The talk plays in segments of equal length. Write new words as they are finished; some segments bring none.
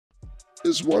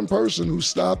it's one person who's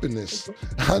stopping this.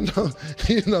 I know,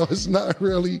 it's not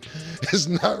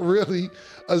really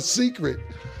a secret.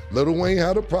 Lil Wayne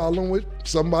had a problem with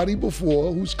somebody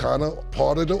before who's kind of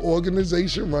part of the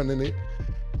organization running it.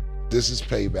 This is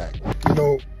payback.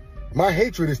 My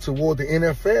hatred is toward the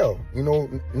NFL.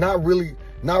 Not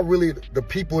really the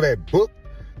people that booked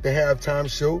the halftime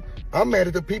show. I'm mad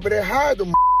at the people that hired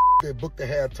them that booked the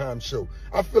halftime show.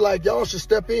 I feel like y'all should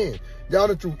step in. Y'all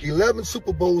done threw 11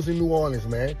 Super Bowls in New Orleans,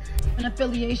 man. An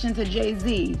affiliation to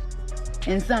Jay-Z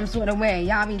in some sort of way.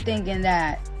 Y'all be thinking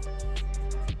that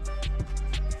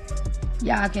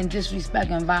y'all can disrespect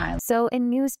and violate. So in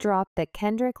news dropped that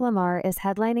Kendrick Lamar is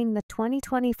headlining the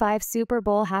 2025 Super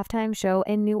Bowl halftime show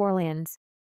in New Orleans.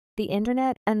 The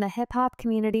internet and the hip-hop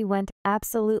community went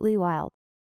absolutely wild.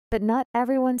 But not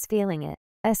everyone's feeling it,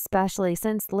 especially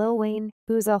since Lil Wayne,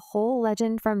 who's a whole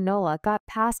legend from NOLA, got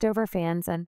passed over fans,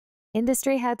 and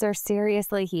industry heads are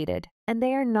seriously heated, and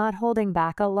they are not holding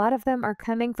back. A lot of them are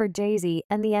coming for Jay-Z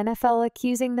and the NFL,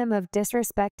 accusing them of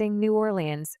disrespecting New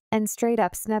Orleans and straight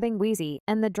up snubbing Weezy,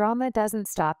 and the drama doesn't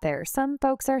stop there. Some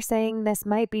folks are saying this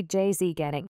might be Jay-Z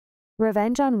getting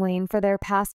revenge on Wayne for their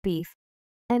past beef.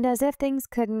 And as if things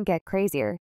couldn't get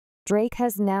crazier, Drake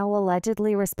has now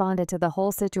allegedly responded to the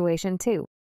whole situation too.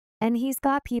 And he's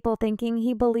got people thinking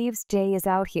he believes Jay is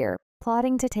out here,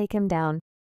 plotting to take him down.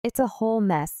 It's a whole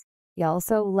mess, y'all,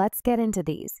 so let's get into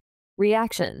these.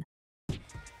 Reaction.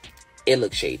 It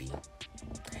looks shady.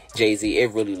 Jay-Z,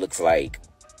 it really looks like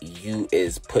you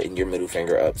is putting your middle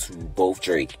finger up to both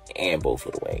Drake and both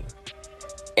Lil Wayne.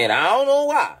 And I don't know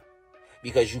why.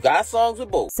 Because you got songs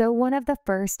with both. So one of the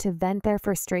first to vent their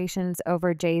frustrations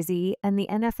over Jay-Z and the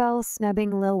NFL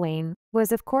snubbing Lil Wayne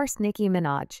was of course Nicki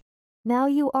Minaj. Now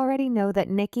you already know that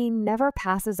Nicki never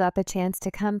passes up a chance to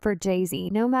come for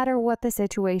Jay-Z no matter what the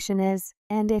situation is,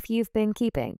 and if you've been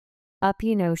keeping up,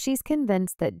 she's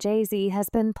convinced that Jay-Z has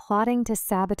been plotting to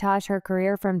sabotage her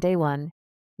career from day one.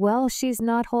 Well, she's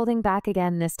not holding back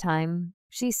again this time.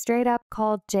 She straight up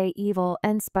called Jay evil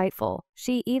and spiteful.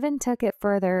 She even took it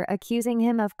further, accusing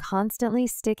him of constantly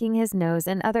sticking his nose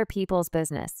in other people's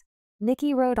business.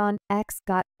 Nicki wrote on X,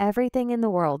 "Got everything in the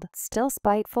world, still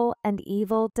spiteful and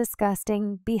evil,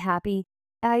 disgusting, be happy.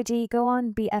 IG, go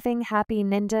on, be effing happy,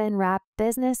 ninja in rap,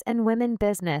 business and women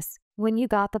business. When you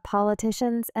got the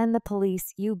politicians and the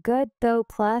police, you good though,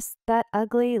 plus that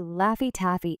ugly Laffy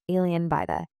Taffy alien by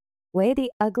the way."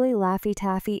 The ugly Laffy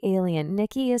Taffy alien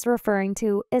Nicki is referring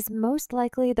to is most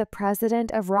likely the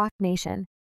president of Roc Nation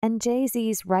and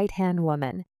Jay-Z's right-hand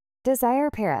woman, Desire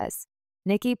Perez.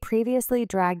 Nicki previously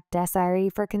dragged Desiree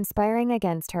for conspiring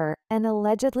against her and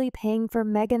allegedly paying for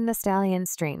Megan Thee Stallion's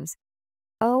streams.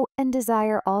 Oh, and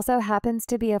Desire also happens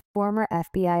to be a former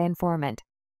FBI informant.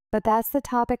 But that's the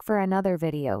topic for another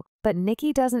video. But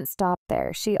Nicki doesn't stop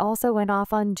there. She also went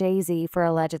off on Jay-Z for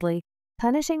allegedly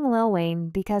punishing Lil Wayne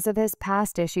because of his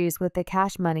past issues with the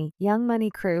Cash Money, Young Money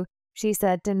crew. She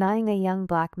said denying a young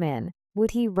black man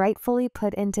would he rightfully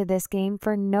put into this game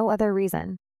for no other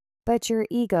reason but your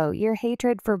ego, your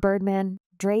hatred for Birdman,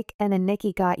 Drake, and a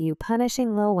Nicki got you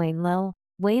punishing Lil Wayne. Lil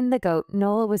Wayne the GOAT,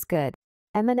 NOLA was good.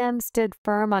 Eminem stood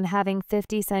firm on having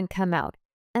 50 Cent come out.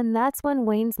 And that's when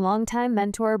Wayne's longtime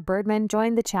mentor Birdman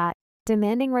joined the chat,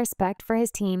 demanding respect for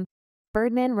his team.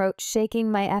 Birdman wrote,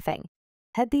 "Shaking my effing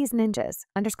head these ninjas,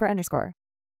 __.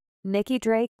 Nicki,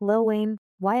 Drake, Lil Wayne,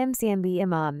 YMCMB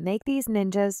Imam, make these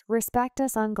ninjas, respect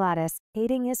us on Gladys,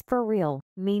 hating is for real."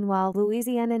 Meanwhile,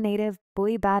 Louisiana native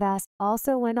Boy Badass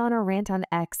also went on a rant on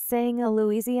X, saying a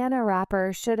Louisiana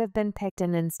rapper should have been picked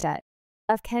in instead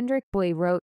of Kendrick. Boy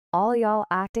wrote, "All y'all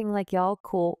acting like y'all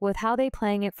cool with how they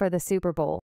playing it for the Super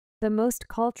Bowl. The most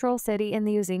cultural city in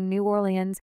using New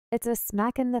Orleans. It's a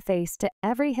smack in the face to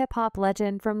every hip-hop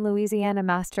legend from Louisiana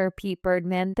master Pete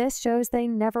Birdman. This shows they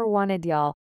never wanted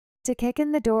y'all to kick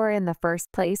in the door in the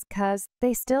first place, cause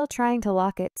they still trying to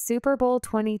lock it. Super Bowl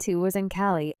 22 was in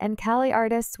Cali, and Cali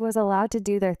artists was allowed to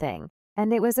do their thing,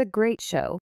 and it was a great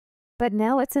show. But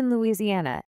now it's in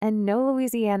Louisiana, and no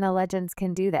Louisiana legends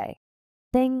can do they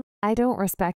thing. I don't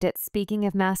respect it." Speaking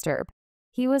of Master,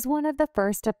 he was one of the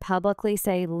first to publicly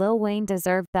say Lil Wayne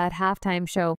deserved that halftime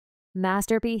show.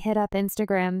 Master B hit up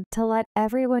Instagram to let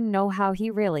everyone know how he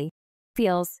really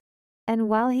feels. And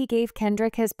while he gave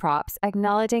Kendrick his props,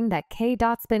 acknowledging that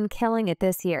K-Dot's been killing it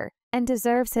this year and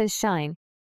deserves his shine,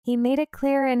 he made it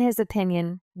clear in his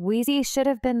opinion, Weezy should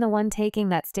have been the one taking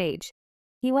that stage.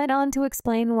 He went on to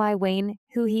explain why Wayne,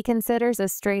 who he considers a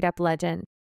straight-up legend,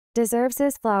 deserves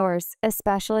his flowers,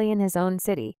 especially in his own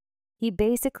city. He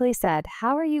basically said,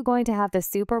 "How are you going to have the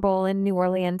Super Bowl in New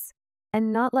Orleans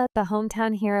and not let the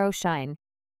hometown hero shine?"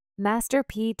 Master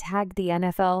P tagged the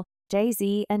NFL,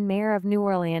 Jay-Z and Mayor of New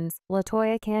Orleans,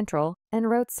 LaToya Cantrell, and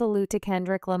wrote salute to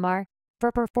Kendrick Lamar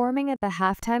for performing at the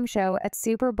halftime show at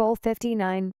Super Bowl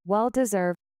 59. Well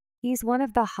deserved. He's one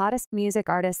of the hottest music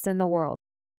artists in the world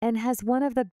and has one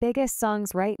of the biggest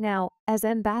songs right now as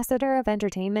ambassador of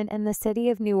entertainment in the city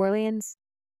of New Orleans.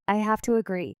 I have to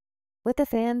agree with the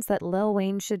fans that Lil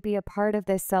Wayne should be a part of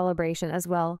this celebration as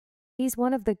well. He's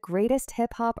one of the greatest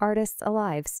hip-hop artists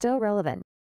alive, still relevant.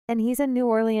 And he's a New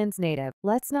Orleans native.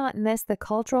 Let's not miss the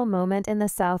cultural moment in the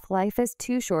South. Life is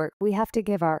too short. We have to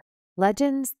give our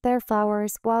legends their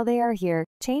flowers while they are here.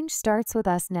 Change starts with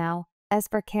us now. As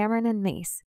for Cameron and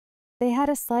Mace, they had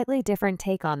a slightly different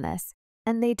take on this,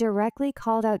 and they directly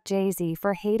called out Jay-Z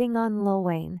for hating on Lil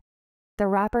Wayne. The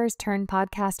rappers turned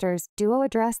podcasters duo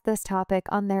addressed this topic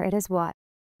on their It Is What?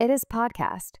 It Is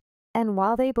podcast. And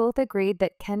while they both agreed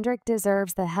that Kendrick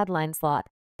deserves the headline slot,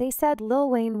 they said Lil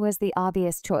Wayne was the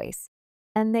obvious choice.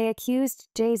 And they accused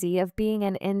Jay-Z of being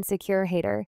an insecure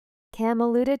hater. Cam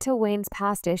alluded to Wayne's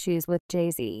past issues with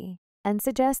Jay-Z and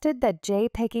suggested that Jay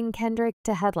picking Kendrick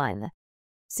to headline the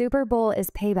Super Bowl is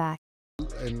payback.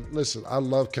 And listen, I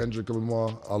love Kendrick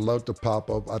Lamar. I love the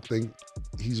pop-up. I think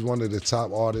he's one of the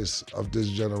top artists of this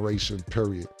generation,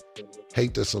 period.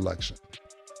 Hate this election.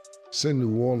 It's in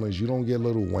New Orleans. You don't get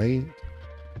Lil Wayne.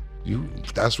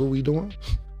 That's what we doing?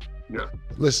 Yeah.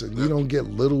 Listen, you don't get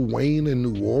Lil Wayne in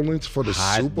New Orleans for the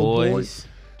Hot Super Bowl. Boys.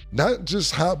 Not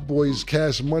just Hot Boys,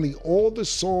 Cash Money. All the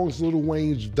songs Lil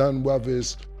Wayne's done, whether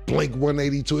it's Blink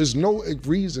 182, there's no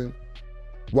reason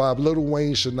why Lil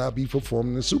Wayne should not be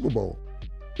performing in the Super Bowl.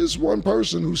 There's one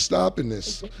person who's stopping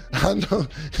this. I know,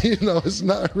 it's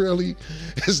not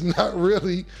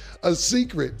really a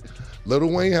secret. Lil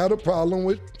Wayne had a problem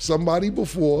with somebody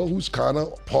before who's kind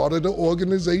of part of the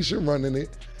organization running it.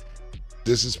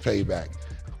 This is payback.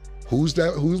 Who's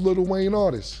that? Who's Lil Wayne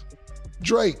artist?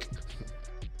 Drake.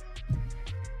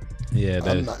 Yeah,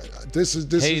 this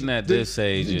hating at this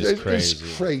age is crazy.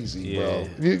 It's crazy, Yeah.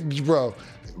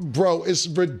 bro. It's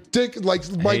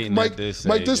ridiculous. Like Mike, this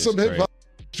some hip hop.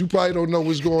 You probably don't know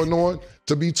what's going on,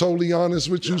 to be totally honest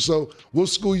with you. So we'll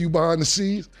school you behind the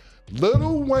scenes.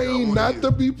 Lil Wayne not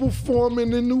to be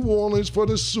performing in New Orleans for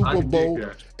the Super Bowl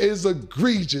is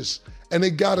egregious. And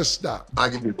it gotta stop.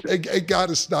 It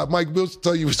gotta stop. Mike will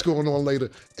tell you what's going on later.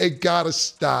 It gotta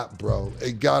stop, bro.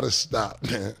 It gotta stop,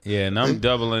 man. Yeah, and I'm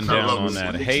doubling down on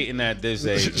that. Hating at this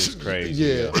age is crazy.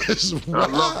 Yeah, it's wild.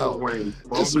 I love Lil Wayne.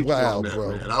 It's wild,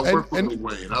 bro. Man. I work with Lil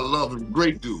Wayne. I love him.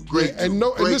 Great dude. Great dude. And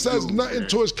this has nothing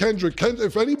towards Kendrick.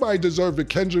 If anybody deserved it,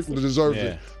 Kendrick deserved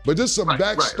it. But there's some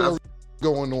backstory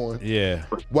going on. Yeah.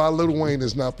 While Lil Wayne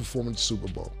is not performing the Super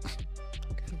Bowl.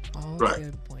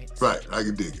 Good points. Right, I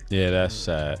can dig it. Yeah, that's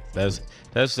sad. That's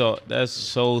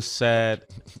so sad.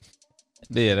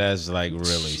 Yeah, that's like really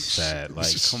sad.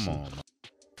 Like, come on, man.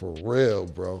 For real,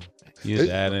 bro. You're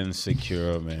that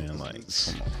insecure, man. Like,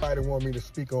 come on. Nobody want me to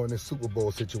speak on this Super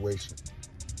Bowl situation.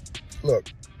 Look,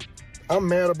 I'm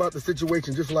mad about the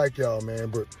situation just like y'all,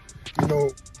 man. But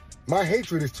my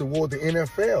hatred is toward the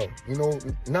NFL.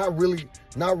 Not really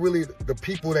the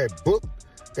people that booked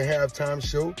the halftime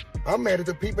show. I'm mad at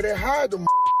the people that hired them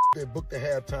that booked the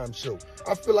halftime show.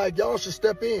 I feel like y'all should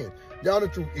step in. Y'all done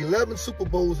threw 11 Super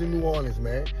Bowls in New Orleans,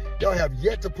 man. Y'all have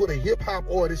yet to put a hip-hop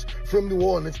artist from New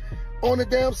Orleans on the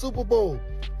damn Super Bowl.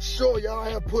 Sure, y'all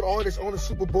have put artists on the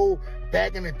Super Bowl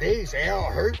back in the days. Al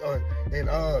Hurt, and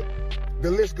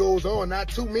the list goes on. Not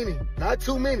too many. Not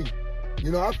too many.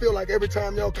 I feel like every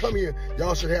time y'all come here,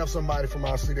 y'all should have somebody from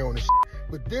our city on the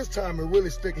But this time it really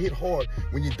hit hard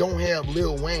when you don't have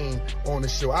Lil Wayne on the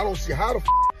show. I don't see how the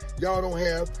y'all don't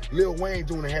have Lil Wayne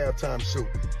doing a halftime show.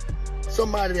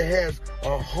 Somebody that has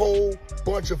a whole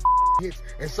bunch of hits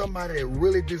and somebody that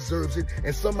really deserves it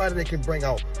and somebody that can bring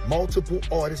out multiple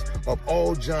artists of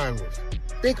all genres.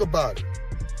 Think about it.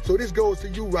 So this goes to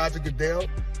you, Roger Goodell.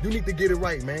 You need to get it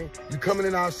right, man. You coming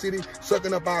in our city,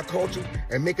 sucking up our culture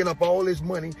and making up all this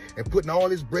money and putting all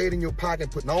this bread in your pocket,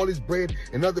 putting all this bread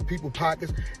in other people's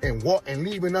pockets and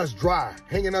leaving us dry,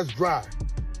 hanging us dry.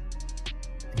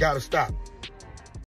 You gotta stop.